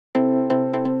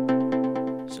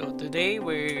today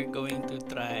we're going to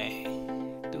try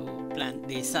to plant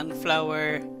the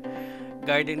sunflower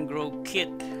garden grow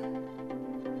kit,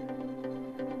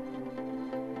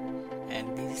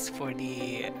 and this is for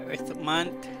the Earth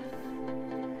month,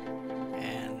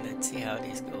 and let's see how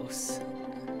this goes.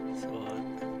 So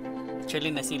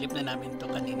actually nasilip na namin to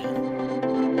kanina.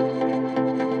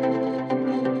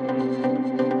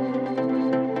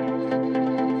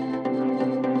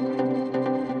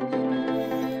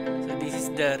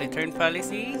 The return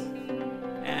policy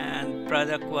and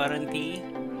product warranty,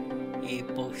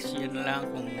 i-post yun lang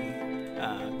kung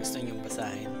gusto nyo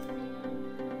basahin.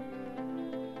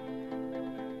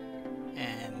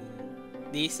 And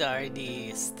these are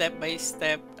the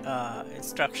step-by-step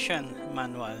instruction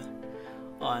manual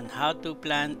on how to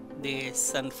plant the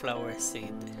sunflower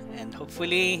seed, and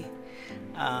hopefully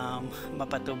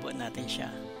mapatubo natin siya.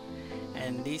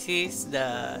 And this is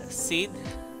the seed.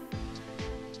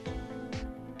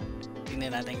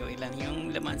 Tingnan natin kung ilan yung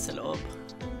laman sa loob.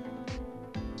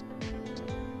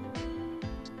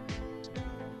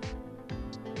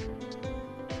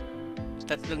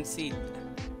 Tatlong seed.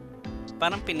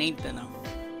 Parang pinaint, ano?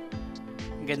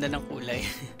 Ang ganda ng kulay.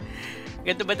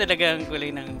 Ganda ba talaga ang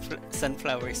kulay ng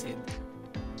sunflower seed?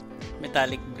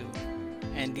 Metallic blue.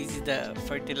 And this is the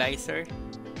fertilizer.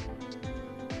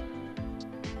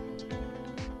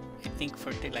 I think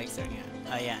fertilizer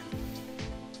nga. Ayan.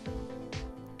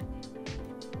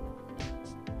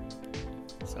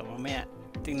 So mamaya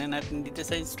tingnan natin dito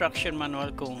sa instruction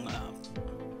manual kung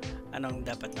anong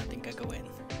dapat natin gagawin.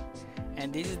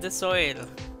 And this is the soil,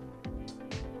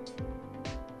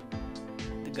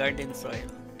 the garden soil.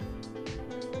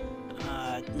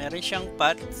 At meron siyang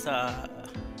pot sa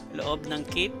loob ng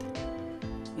kit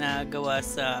na gawa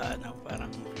sa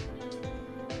parang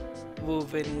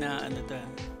woven na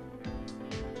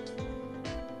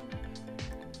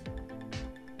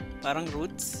parang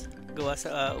roots gawa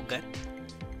sa ugat,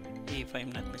 if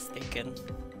I'm not mistaken.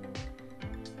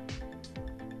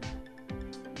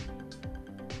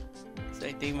 So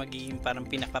ito yung magiging parang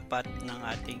pinakapat ng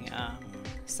ating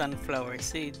sunflower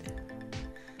seed.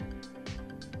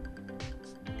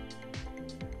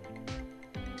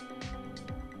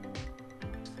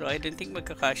 So I don't think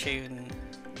magkakasya yung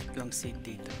tatlong seed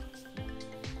dito.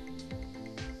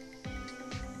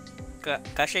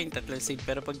 Kasya yung tatlong seed,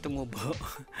 pero pag tumubo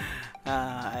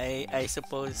I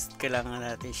suppose kailangan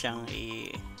natin siyang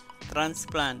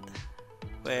i-transplant.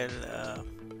 Well,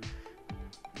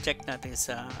 check natin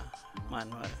sa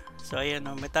manual. So ayan,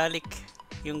 metallic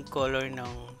yung color ng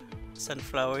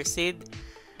sunflower seed.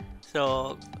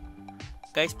 So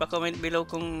guys, pa-comment below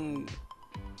kung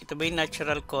ito ba yung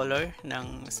natural color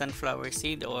ng sunflower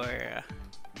seed or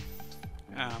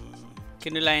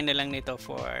kinulayan na lang nito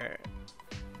for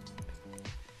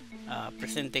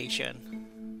presentation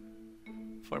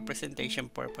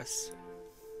purpose.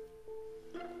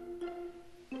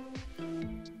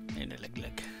 Ay,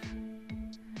 nalaglag.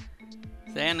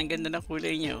 So ayan, ang ganda ng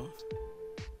kulay niya, oh.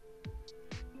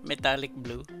 Metallic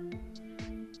blue.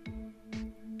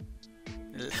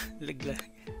 Laglag.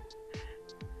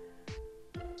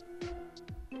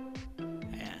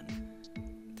 Ayan,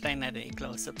 try natin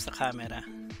i-close up sa camera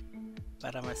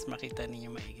para mas makita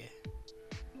niyo maigi.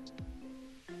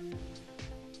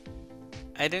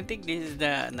 I don't think this is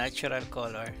the natural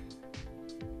color.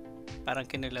 Parang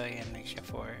kinulayan lang siya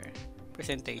for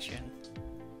presentation.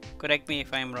 Correct me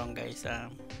if I'm wrong, guys.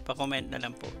 Pa-comment na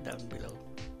lang po down below.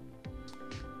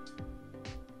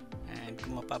 And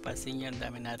kung mapapansin nyo, ang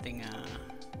dami nating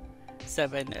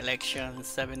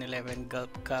 7-Eleven Gulf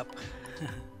Cup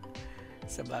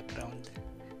sa background.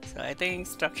 So ito yung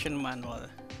instruction manual.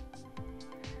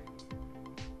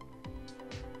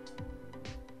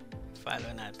 Follow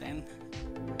natin.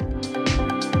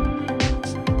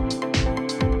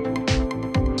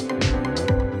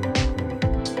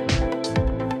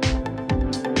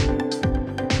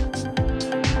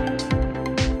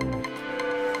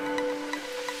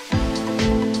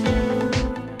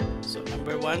 So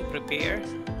number 1, prepare.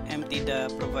 Empty the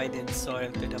provided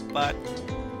soil to the pot.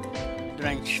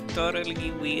 Drench thoroughly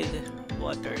with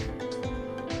water.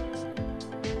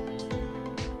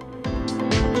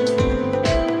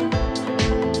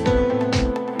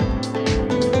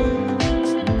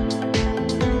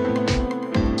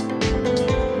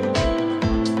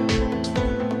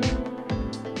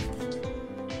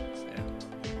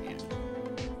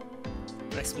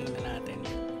 Press muna natin.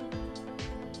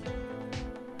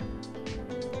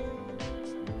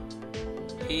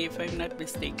 If I'm not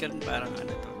mistaken, parang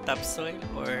topsoil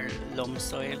or loam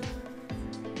soil.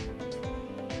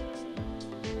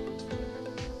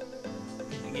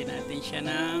 Lagyan natin siya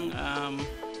ng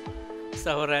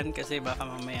sahuran kasi baka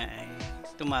mamaya ay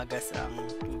tumagas ang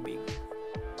tubig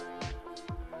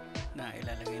na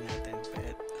ilalagay natin.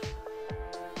 But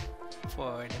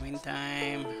for the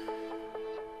meantime,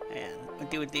 ayan,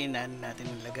 unti-unti na natin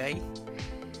ilagay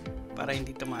para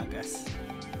hindi tumagas.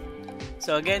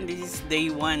 So again, this is day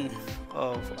 1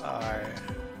 of our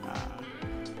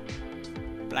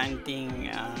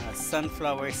planting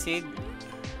sunflower seed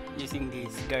using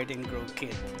this Garden Grow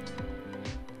Kit.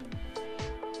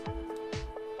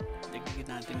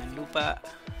 Lagyan natin ng lupa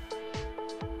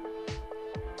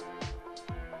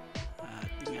at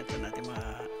ingatan natin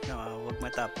huwag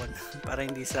matapon para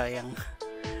hindi sayang.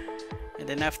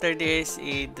 And then after this,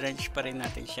 i-drench pa rin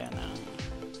natin siya ng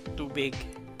tubig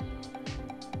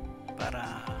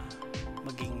para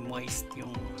maging moist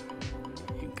yung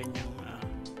kanyang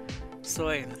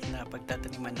soil na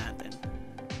pagtataniman natin.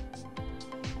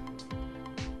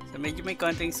 So medyo may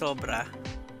konting sobra,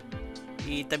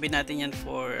 itabi natin yan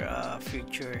for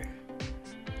future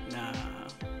na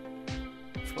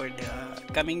for the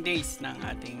coming days ng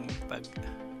ating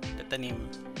pagtatanim,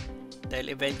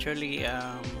 dahil eventually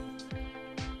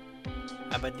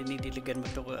habang dinidiligan mo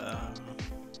ito,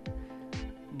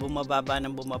 bumababa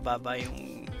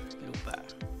yung lupa.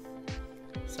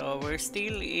 So we're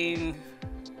still in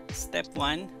step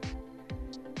 1.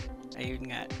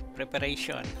 Ayun nga,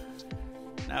 preparation.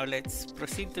 Now let's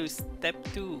proceed to step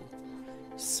 2.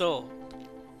 So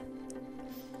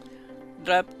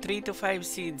drop 3 to 5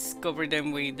 seeds, cover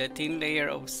them with a thin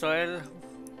layer of soil,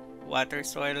 water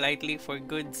soil lightly for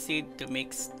good seed to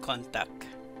make contact.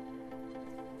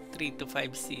 3 to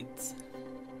 5 seeds,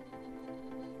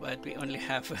 but we only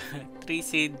have 3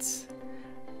 seeds.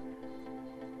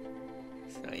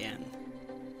 So ayan,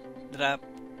 drop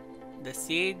the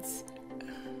seeds,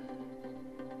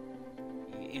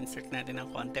 i-insert natin ng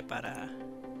konti para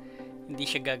hindi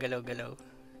siya gagalaw-galaw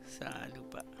sa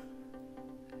lupa.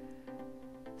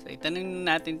 So itanim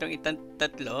natin itong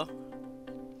tatlo,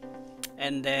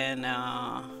 and then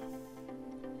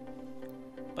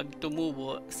pag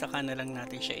tumubo, saka na lang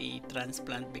natin siya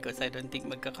i-transplant, because I don't think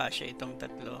magkakasya itong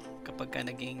tatlo kapag ka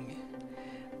naging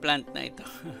plant na ito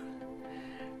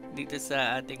dito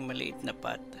sa ating maliit na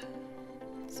pot.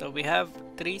 So we have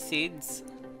 3 seeds.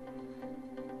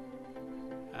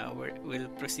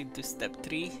 We'll proceed to step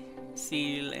 3,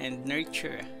 seal and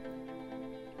nurture.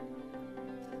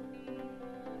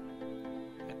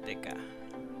 Teka,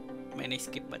 may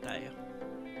na-skip ba tayo?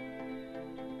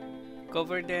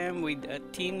 Cover them with a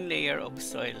thin layer of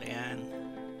soil. Ayan,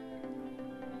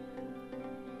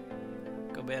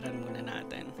 coveran muna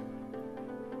natin.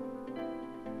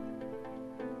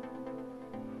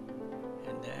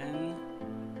 And then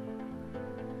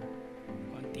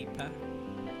konti pa,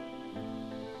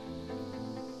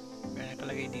 kaya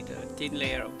nakalagay dito thin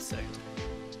layer of soil.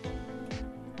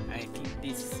 I think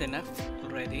this is enough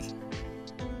already.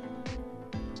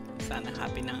 Sana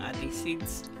happy ng ating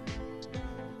seeds.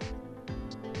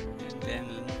 Then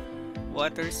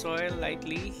water soil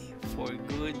lightly for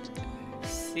good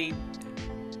seed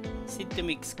to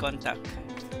mix contact.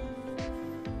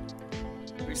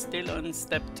 We're still on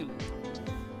step 2.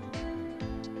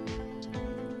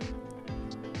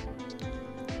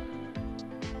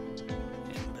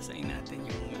 Ayan, basahin natin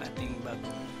yung ating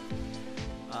bagong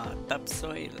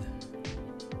topsoil.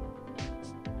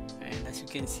 And as you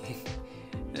can see,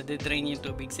 nade-drain yung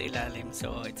tubig sa ilalim,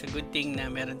 so it's a good thing na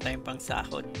meron tayong pang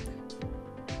sakot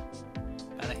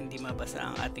para hindi mabasa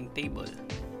ang ating table.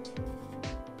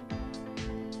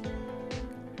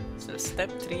 So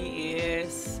step 3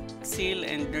 is seal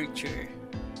and nurture.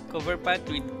 Cover pot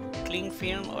with cling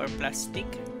film or plastic.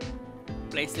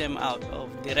 Place them out of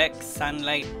direct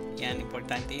sunlight. Yan,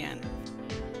 importante yan.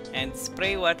 And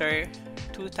spray water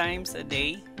 2 times a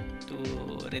day to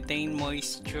retain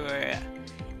moisture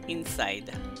inside.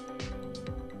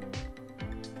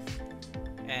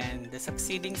 And the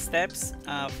succeeding steps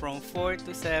from 4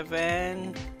 to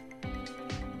 7,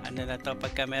 ano na to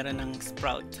pagka meron ng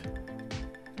sprout.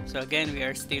 So again, we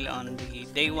are still on the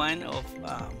day 1 of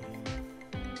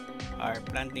our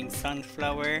planting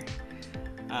sunflower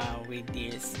with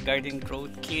this Garden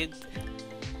Growth Kit.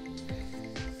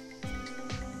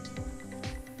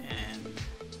 And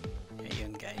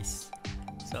ayun guys,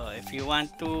 so if you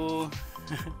want to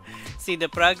see the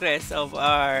progress of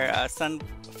our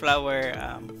sunflower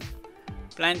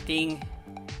planting,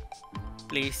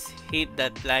 please hit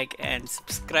that like and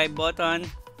subscribe button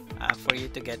for you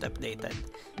to get updated.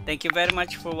 Thank you very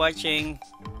much for watching.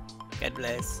 God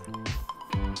bless.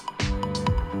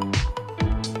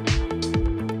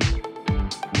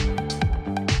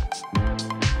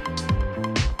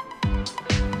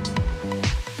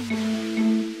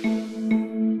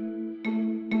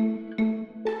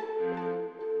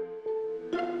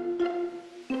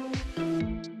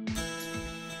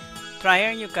 Try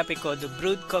our new coffee called the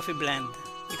Brewed Coffee Blend.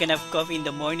 You can have coffee in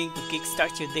the morning to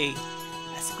kickstart your day.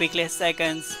 As quickly as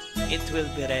seconds, it will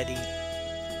be ready.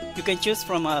 You can choose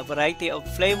from a variety of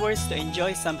flavors to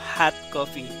enjoy some hot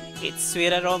coffee. Its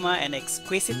sweet aroma and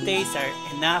exquisite taste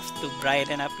are enough to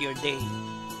brighten up your day.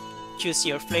 Choose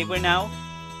your flavor now.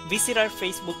 Visit our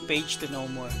Facebook page to know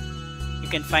more. You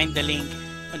can find the link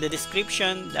on the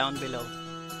description down below.